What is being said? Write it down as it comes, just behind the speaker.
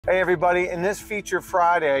Hey everybody, in this Feature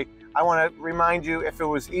Friday, I want to remind you, if it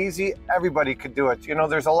was easy, everybody could do it. You know,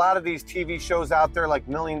 there's a lot of these TV shows out there like $1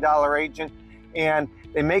 Million Agent, and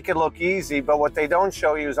they make it look easy, but what they don't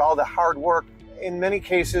show you is all the hard work. In many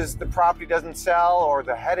cases, the property doesn't sell, or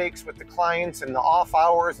the headaches with the clients and the off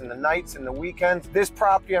hours and the nights and the weekends. This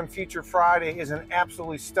property on Feature Friday is an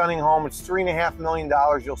absolutely stunning home. It's $3.5 million.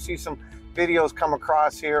 You'll see some videos come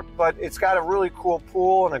across here, but it's got a really cool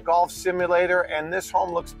pool and a golf simulator, and this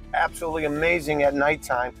home looks absolutely amazing at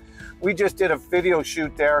nighttime. We just did a video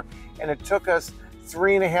shoot there, and it took us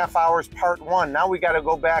 3.5 hours part one. Now we got to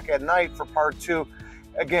go back at night for part two.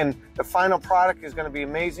 Again, the final product is going to be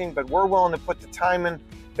amazing, but we're willing to put the time in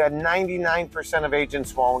that 99% of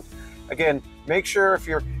agents won't. Again, make sure if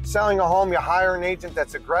you're selling a home, you hire an agent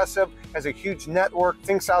that's aggressive, has a huge network,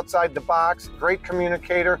 thinks outside the box, great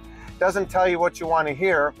communicator, doesn't tell you what you want to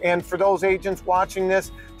hear. And for those agents watching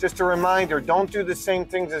this, just a reminder, don't do the same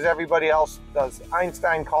things as everybody else does.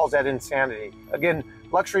 Einstein calls that insanity. Again,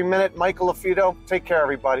 Luxury Minute, Michael LaFido. Take care,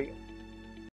 everybody.